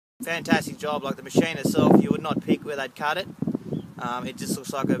Fantastic job. Like the machine itself, you would not pick where they'd cut it. It just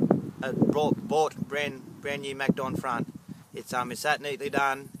looks like a bought brand new Macdon front. It's that neatly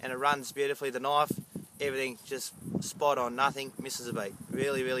done, and it runs beautifully. The knife, everything just spot on, nothing misses a beat.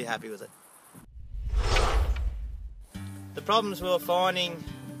 Really happy with it. The problems we were finding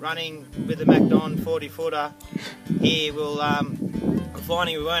running with the Macdon 40-footer here, we're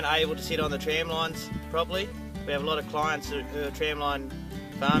finding we weren't able to sit on the tram lines properly. We have a lot of clients who are tramline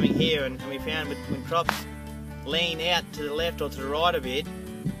farming here, and we found when crops lean out to the left or to the right a bit,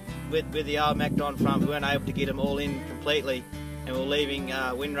 with the old Macdon front, we weren't able to get them all in completely, and we're leaving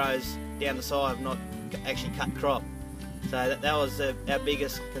windrows down the side, not actually cut crop. So that was our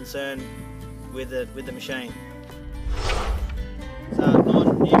biggest concern with the machine. So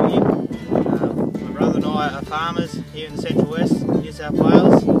Newbiggin, my brother and I are farmers here in the Central West, New South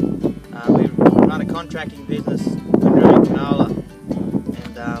Wales. We run a contracting business, Windrowing canola,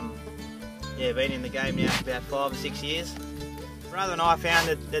 and yeah, been in the game now for about 5 or 6 years. My brother and I found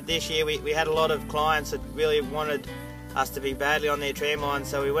that this year we had a lot of clients that really wanted us to be badly on their tram line,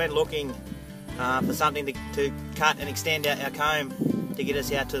 so we went looking for something to cut and extend out our comb to get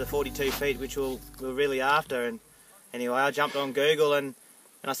us out to the 42 feet, which we're really after. And anyway, I jumped on Google and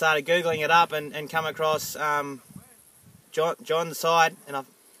I started Googling it up and come across John's site, and I've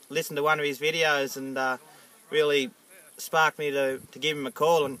listened to one of his videos, and really sparked me to give him a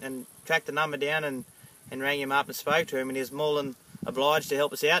call and track the number down and rang him up and spoke to him, and he was more than obliged to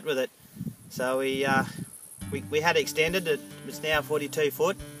help us out with it. So we had extended it. It's now 42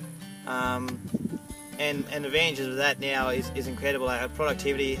 foot, and the advantages of that now is incredible. Our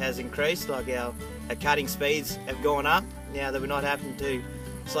productivity has increased, like our cutting speeds have gone up now that we're not having to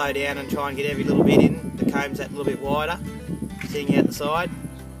slow down and try and get every little bit in. The comb's that little bit wider, sitting out the side.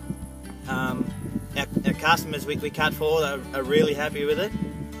 Our customers we cut for are really happy with it.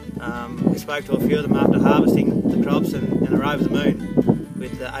 We spoke to a few of them after harvesting the crops, and they're over the moon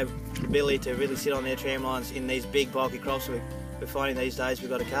with the ability to really sit on their tram lines in these big bulky crops we're finding these days we've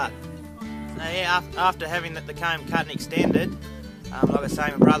got to cut. So yeah, after having the comb cut and extended, like I say,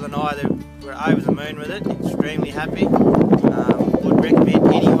 my brother and I were over the moon with it, extremely happy. Would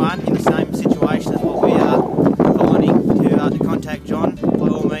recommend anyone in the same situation as what we are finding to contact John by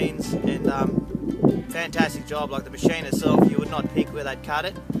all means. And fantastic job. Like the machine itself, you would not pick where they'd cut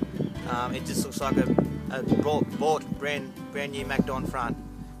it. It just looks like a bought brand new Macdon front.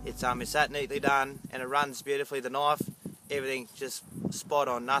 It's that neatly done, and it runs beautifully. The knife, everything just spot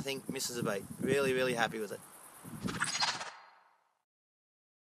on, nothing misses a beat. Really happy with it.